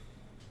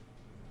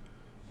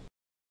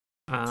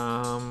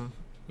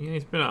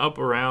 He's been up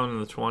around in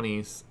the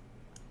 20s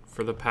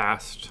for the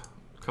past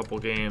couple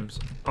games.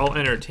 I'll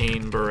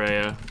entertain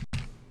Barea.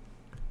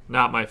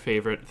 Not my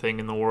favorite thing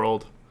in the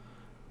world.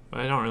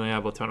 But I don't really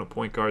have a ton of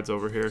point guards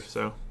over here,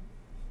 so.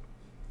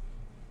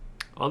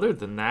 Other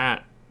than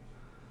that,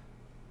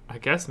 I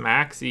guess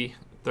Maxey,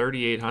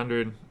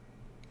 3,800.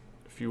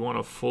 If you want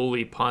to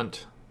fully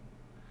punt,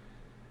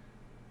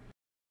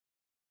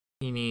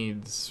 he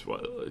needs,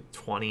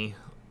 20?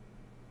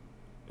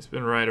 It's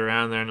been right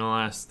around there in the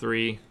last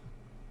 3.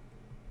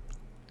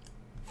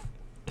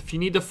 If you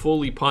need to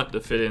fully punt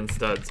to fit in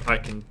studs, I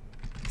can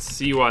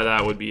see why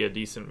that would be a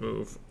decent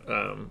move.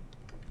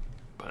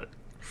 But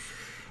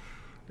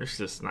it's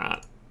just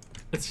not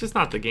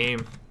the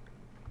game.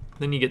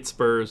 Then you get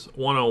Spurs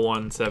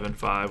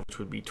 101.75, which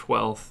would be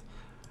 12th.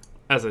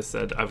 As I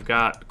said, I've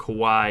got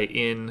Kawhi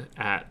in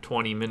at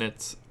 20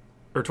 minutes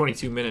or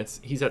 22 minutes.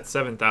 He's at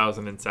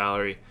 7,000 in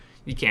salary.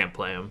 You can't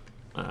play him.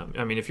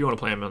 I mean, if you want to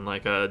play him in a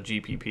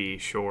GPP,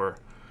 sure,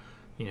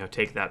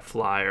 take that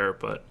flyer.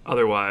 But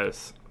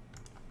otherwise,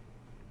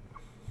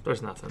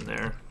 there's nothing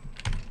there.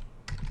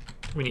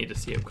 We need to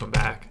see him come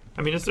back.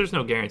 I mean, there's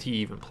no guarantee he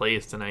even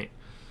plays tonight.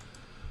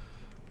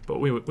 But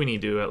we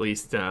need to at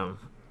least,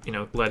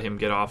 let him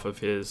get off of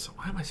his...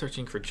 Why am I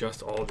searching for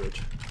just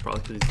Aldridge?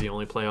 Probably because he's the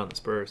only play on the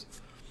Spurs.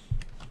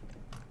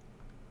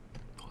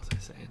 What was I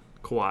saying?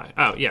 Kawhi.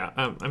 Oh, yeah.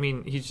 I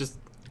mean, he's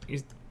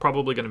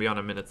probably going to be on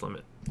a minutes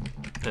limit.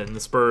 And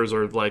the Spurs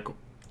are,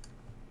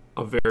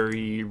 a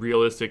very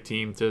realistic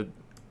team to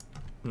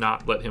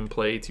not let him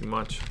play too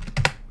much.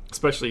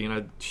 Especially in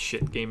a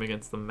shit game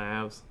against the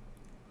Mavs.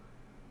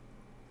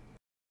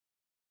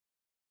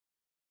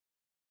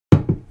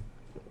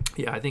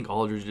 Yeah, I think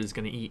Aldridge is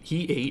going to eat.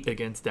 He ate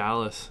against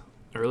Dallas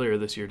earlier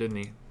this year, didn't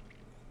he?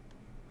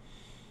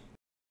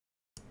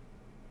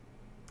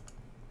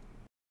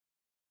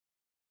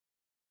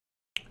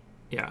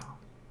 Yeah.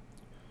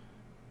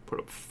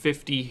 Put up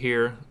 50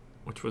 here,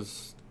 which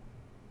was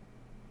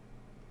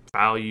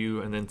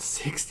value, and then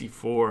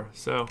 64.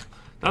 So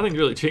nothing's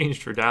really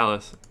changed for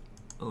Dallas.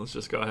 Let's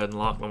just go ahead and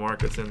lock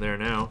LaMarcus in there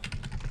now.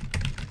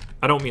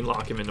 I don't mean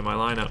lock him into my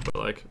lineup,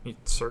 but he's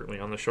certainly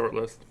on the short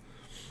list.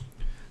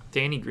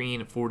 Danny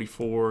Green at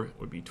 44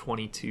 would be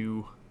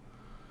 22.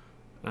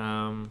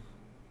 Yeah,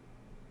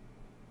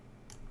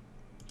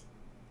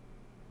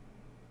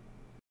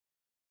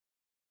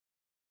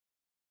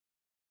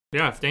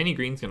 if Danny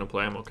Green's going to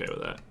play, I'm okay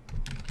with that.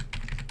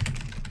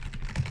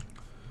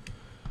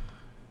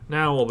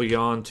 Now we'll be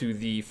on to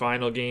the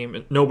final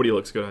game. Nobody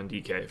looks good on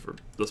DK for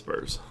the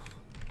Spurs.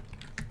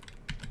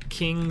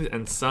 Kings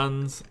and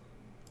Suns.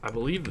 I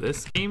believe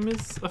this game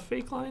is a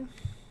fake line.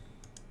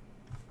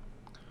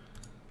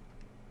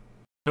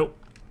 Nope.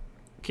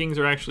 Kings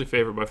are actually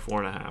favored by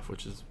 4.5,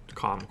 which is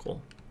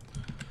comical.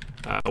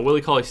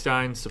 Willie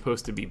Cauley-Stein's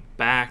supposed to be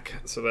back,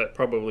 so that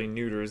probably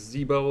neuters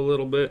Zebo a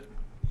little bit.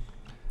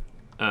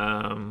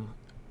 And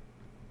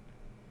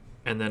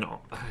then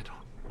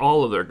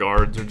all of their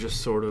guards are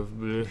just sort of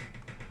bleh.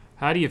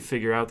 How do you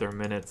figure out their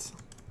minutes?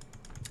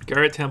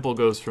 Garrett Temple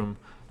goes from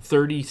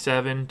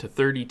 37 to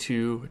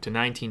 32 to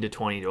 19 to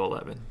 20 to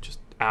 11, just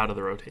out of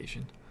the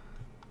rotation,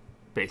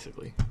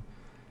 basically.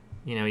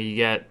 You know, you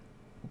get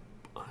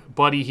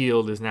Buddy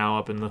Hield is now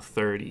up in the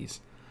 30s.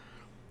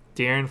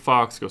 De'Aaron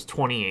Fox goes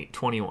 28,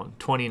 21,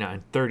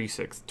 29,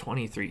 36,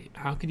 23.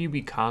 How could you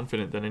be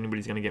confident that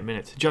anybody's going to get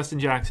minutes? Justin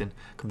Jackson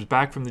comes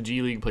back from the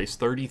G League, plays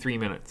 33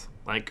 minutes.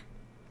 Like,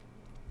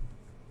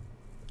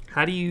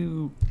 how do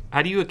you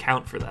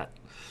account for that?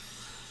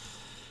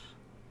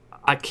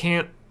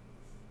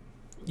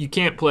 You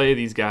can't play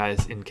these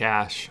guys in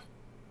cash.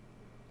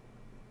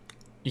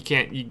 You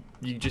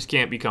just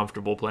can't be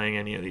comfortable playing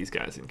any of these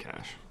guys in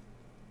cash.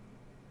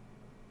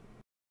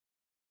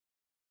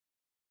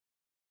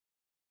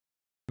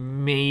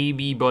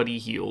 Maybe Buddy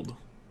Hield.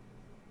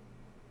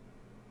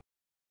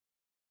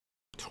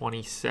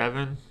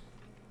 27.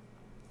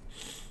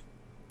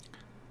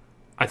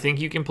 I think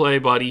you can play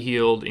Buddy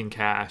Hield in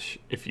cash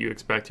if you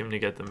expect him to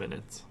get the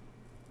minutes.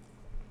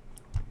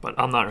 But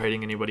I'm not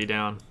writing anybody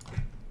down.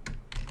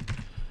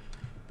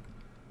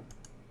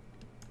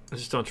 I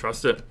just don't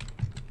trust it.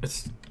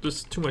 It's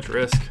just too much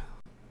risk.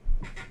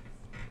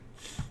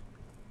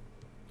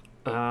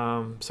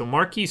 So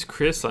Marquise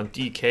Chris on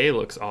DK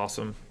looks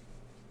awesome.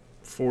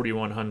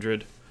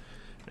 4,100.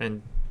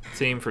 And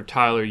same for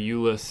Tyler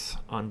Ulis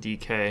on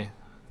DK.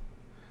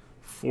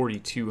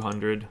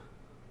 4,200.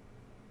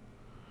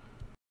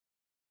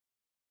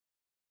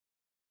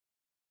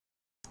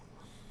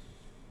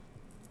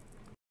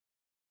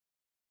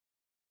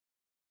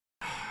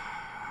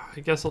 I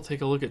guess I'll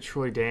take a look at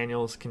Troy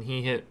Daniels. Can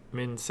he hit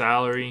min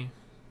salary?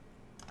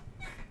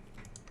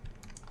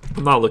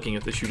 I'm not looking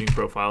at the shooting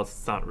profiles.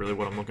 It's not really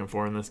what I'm looking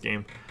for in this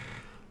game.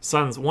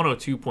 Suns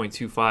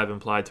 102.25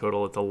 implied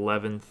total at the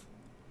 11th.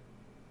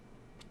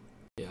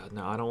 Yeah,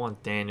 no, I don't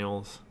want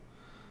Daniels.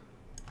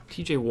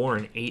 TJ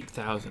Warren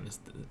 8,000.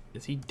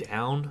 Is he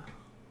down?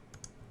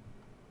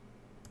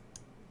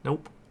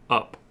 Nope,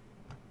 up.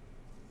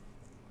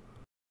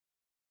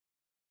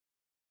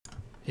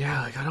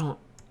 Yeah, like I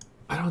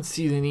don't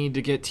see the need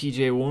to get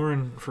TJ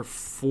Warren for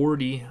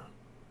 40.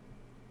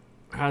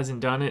 Hasn't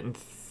done it in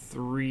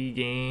 3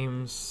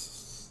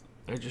 games.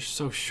 They're just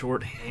so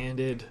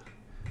short-handed.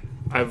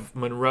 I have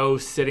Monroe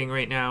sitting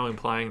right now,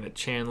 implying that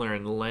Chandler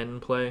and Len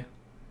play.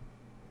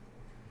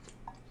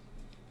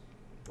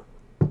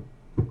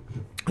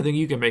 I think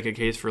you can make a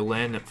case for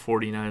Len at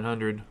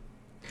 4,900.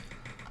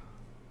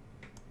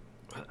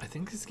 I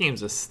think this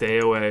game's a stay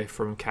away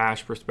from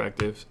cash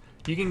perspectives.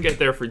 You can get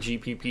there for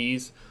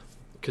GPPs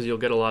because you'll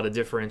get a lot of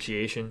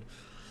differentiation,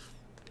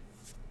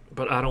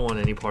 but I don't want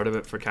any part of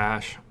it for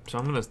cash. So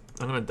I'm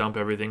gonna dump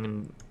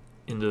everything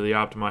into the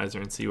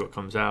optimizer and see what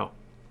comes out.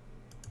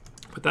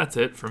 But that's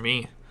it for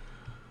me.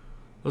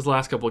 Those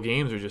last couple of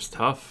games are just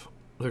tough.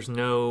 There's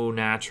no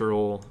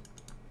natural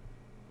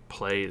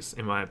plays,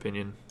 in my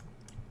opinion.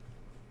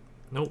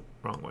 Nope,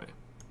 wrong way.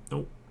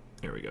 Nope,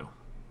 there we go.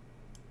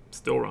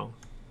 Still wrong.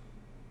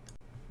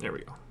 There we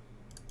go.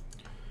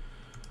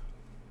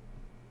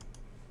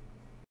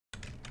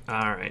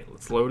 All right,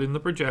 let's load in the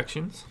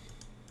projections.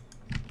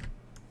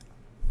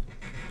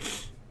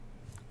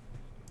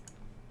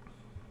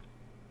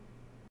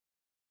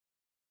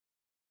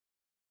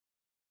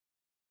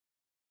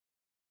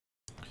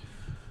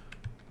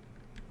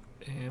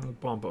 And we'll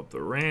bump up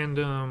the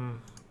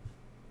random.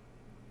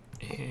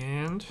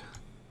 And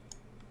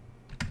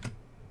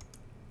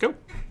go.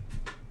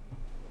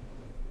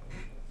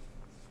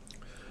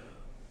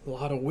 A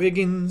lot of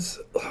Wiggins,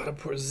 a lot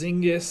of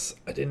Porzingis.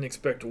 I didn't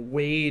expect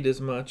Wade as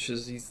much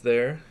as he's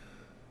there.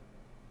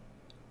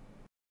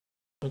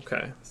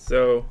 Okay,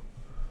 so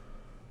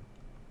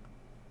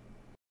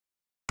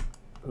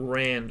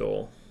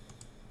Randall.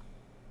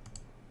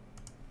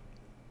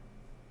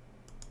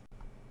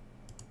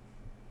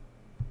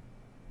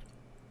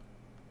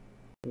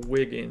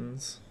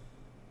 Wiggins.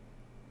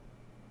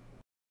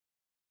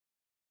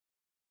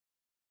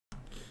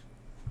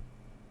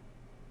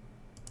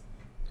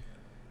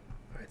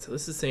 Alright, so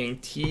this is saying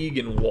Teague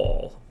and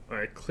Wall.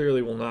 Alright,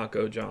 clearly will not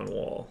go John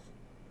Wall.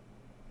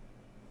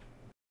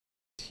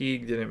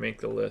 Teague didn't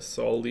make the list,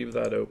 so I'll leave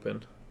that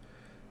open.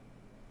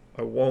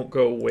 I won't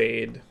go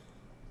Wade.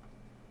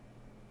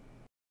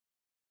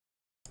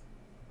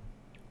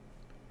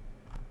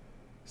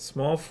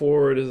 Small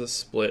forward is a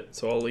split,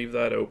 so I'll leave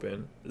that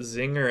open.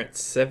 Zinger at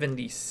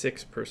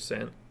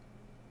 76%.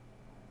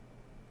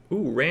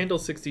 Ooh, Randall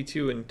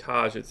 62 and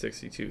Taj at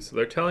 62. So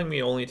they're telling me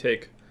only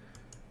take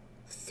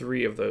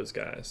 3 of those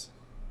guys.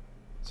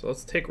 So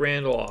let's take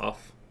Randall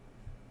off.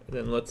 And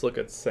then let's look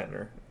at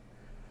center.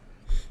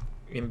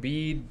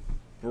 Embiid,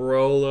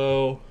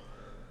 Barolo.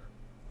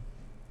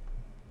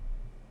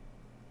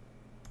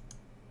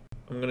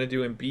 I'm going to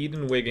do Embiid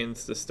and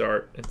Wiggins to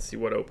start and see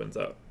what opens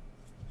up.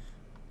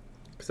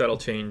 Because that'll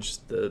change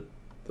the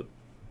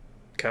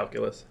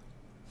calculus.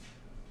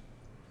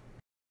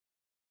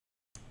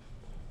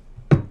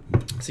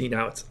 See,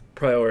 now it's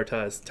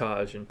prioritized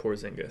Taj and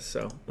Porzingis,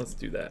 so let's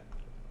do that.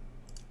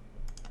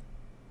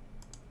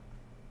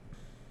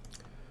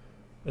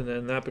 And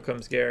then that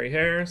becomes Gary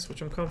Harris,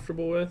 which I'm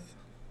comfortable with.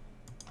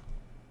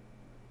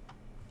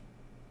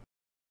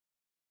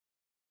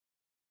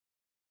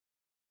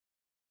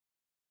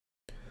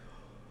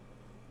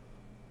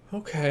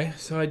 Okay,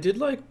 so I did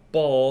like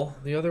Ball.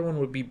 The other one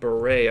would be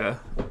Barea,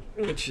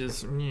 which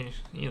is,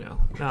 you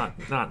know, not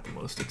the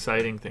most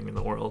exciting thing in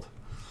the world.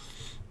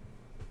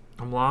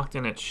 I'm locked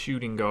in at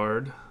shooting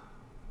guard.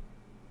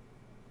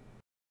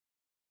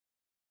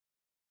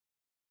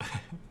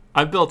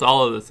 I've built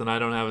all of this and I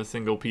don't have a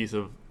single piece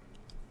of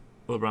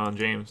LeBron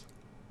James.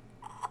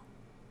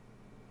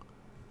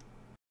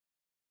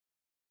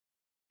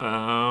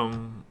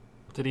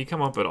 Did he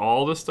come up at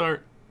all to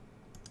start?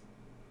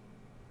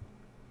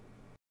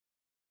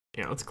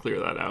 Yeah, let's clear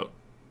that out.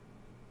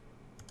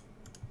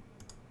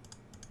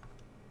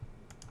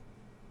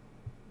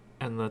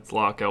 And let's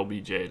lock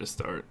LBJ to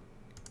start,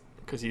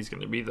 because he's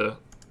going to be the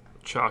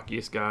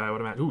chalkiest guy, I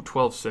would imagine. Ooh,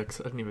 12-6.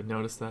 I didn't even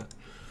notice that.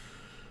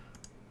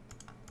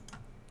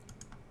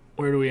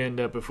 Where do we end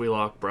up if we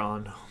lock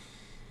Braun?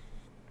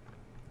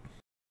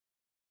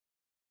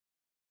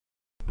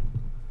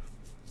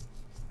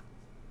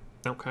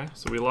 Okay,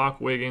 so we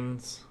lock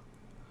Wiggins.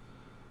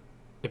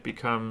 It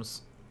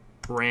becomes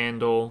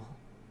Randall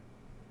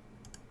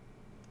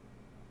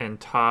and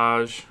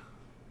Taj.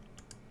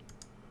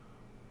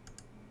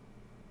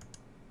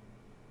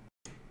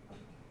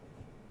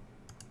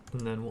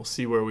 And then we'll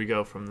see where we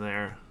go from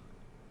there.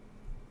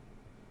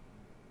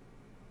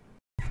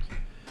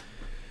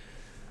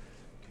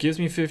 Gives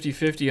me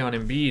 50-50 on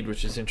Embiid,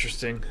 which is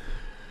interesting.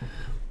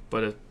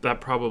 But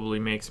that probably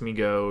makes me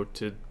go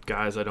to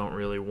guys I don't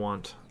really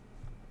want.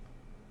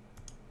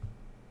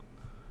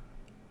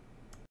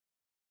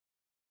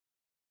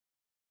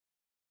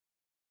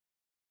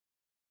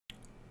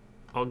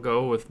 I'll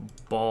go with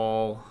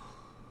Ball.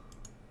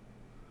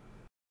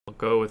 I'll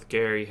go with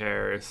Gary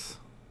Harris.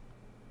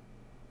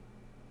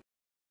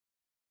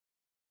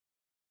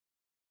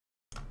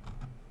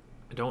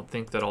 I don't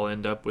think that I'll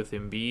end up with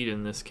Embiid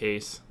in this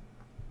case.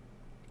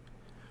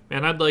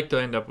 Man, I'd like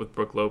to end up with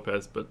Brook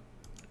Lopez, but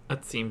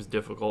that seems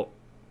difficult.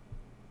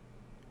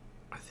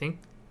 I think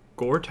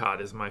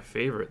Gortat is my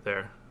favorite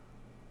there.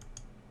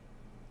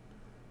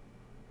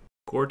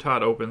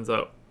 Gortat opens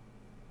up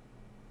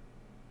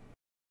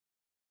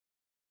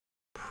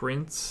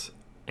Prince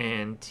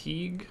and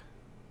Teague,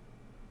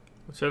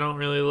 which I don't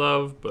really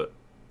love, but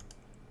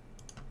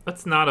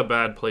that's not a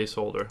bad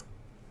placeholder.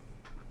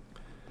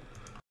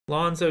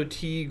 Lonzo,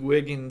 Teague,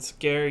 Wiggins,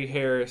 Gary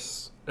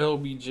Harris,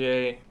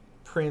 LBJ,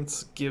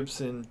 Prince,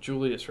 Gibson,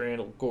 Julius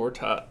Randle,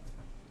 Gortat.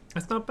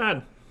 That's not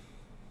bad.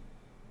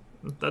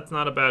 That's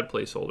not a bad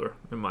placeholder,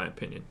 in my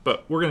opinion.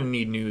 But we're going to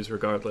need news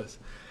regardless.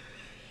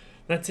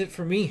 That's it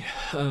for me.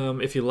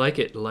 If you like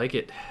it,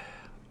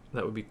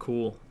 that would be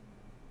cool.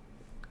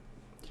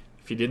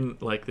 If you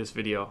didn't like this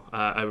video,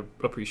 I would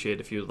appreciate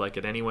it if you would like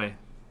it anyway.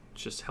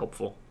 It's just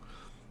helpful.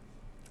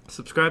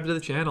 Subscribe to the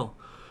channel.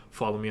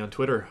 Follow me on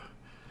Twitter.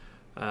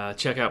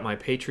 Check out my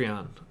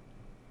Patreon.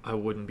 I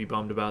wouldn't be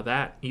bummed about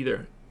that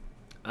either.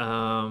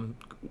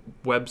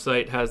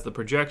 Website has the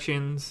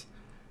projections.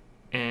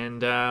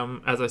 And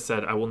as I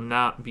said, I will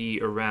not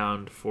be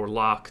around for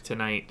lock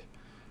tonight.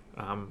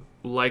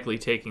 Likely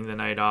taking the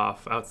night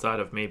off outside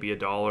of maybe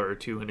 $1 or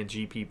 $2 in a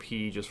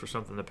GPP just for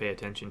something to pay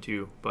attention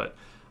to. But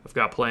I've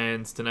got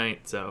plans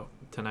tonight, so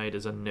tonight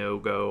is a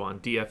no-go on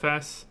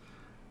DFS.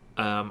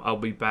 I'll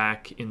be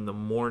back in the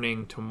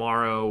morning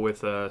tomorrow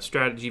with a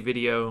strategy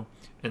video,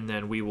 and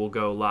then we will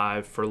go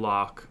live for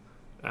lock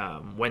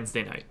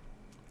Wednesday night.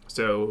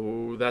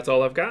 So that's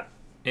all I've got,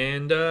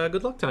 and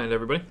good luck tonight,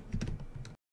 everybody.